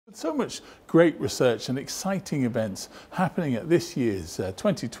So much great research and exciting events happening at this year's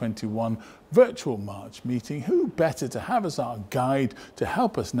 2021 Virtual March meeting. Who better to have as our guide to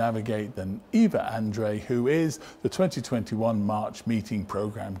help us navigate than Eva Andrei, who is the 2021 March meeting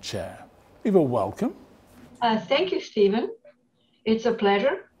program chair. Eva, welcome. Thank you, Stephen. It's a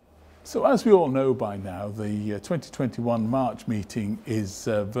pleasure. So as we all know by now, the 2021 March meeting is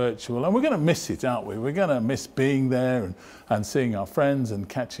virtual, and we're going to miss it, aren't we? We're going to miss being there and seeing our friends and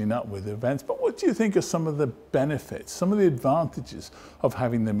catching up with events. But what do you think are some of the benefits, some of the advantages of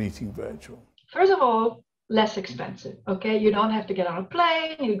having the meeting virtual? First of all, less expensive, okay? You don't have to get on a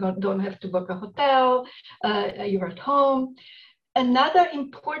plane, you don't have to book a hotel, you're at home. Another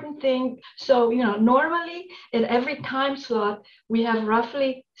important thing, so, normally at every time slot, we have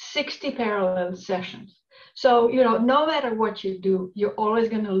roughly 60 parallel sessions. So, no matter what you do, you're always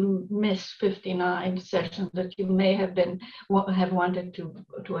going to miss 59 sessions that you may have wanted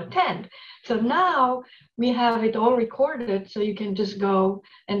to attend. So now we have it all recorded, so you can just go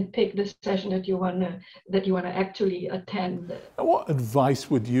and pick the session that you want to actually attend. What advice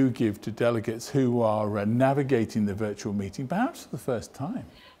would you give to delegates who are navigating the virtual meeting, perhaps for the first time?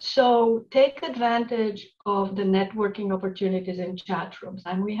 So take advantage of the networking opportunities in chat rooms.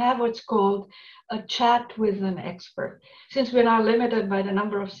 And we have what's called a chat with an expert. Since we're not limited by the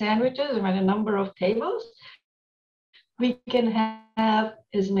number of sandwiches and by the number of tables, we can have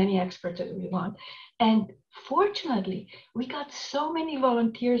as many experts as we want. And fortunately, we got so many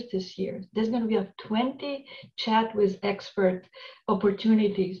volunteers this year. There's going to be 20 chat with expert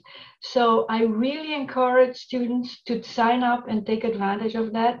opportunities. So I really encourage students to sign up and take advantage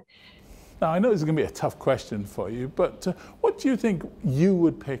of that. Now, I know this is going to be a tough question for you, but what do you think you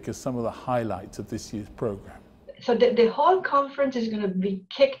would pick as some of the highlights of this year's program? So the whole conference is going to be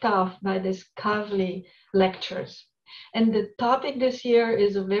kicked off by this Kavli lectures. And the topic this year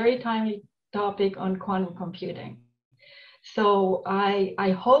is a very timely topic on quantum computing. So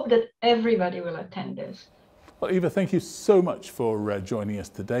I hope that everybody will attend this. Well, Eva, thank you so much for joining us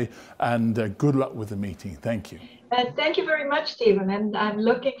today, and good luck with the meeting. Thank you. Thank you very much, Stephen, and I'm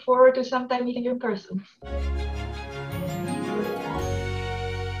looking forward to sometime meeting you in person.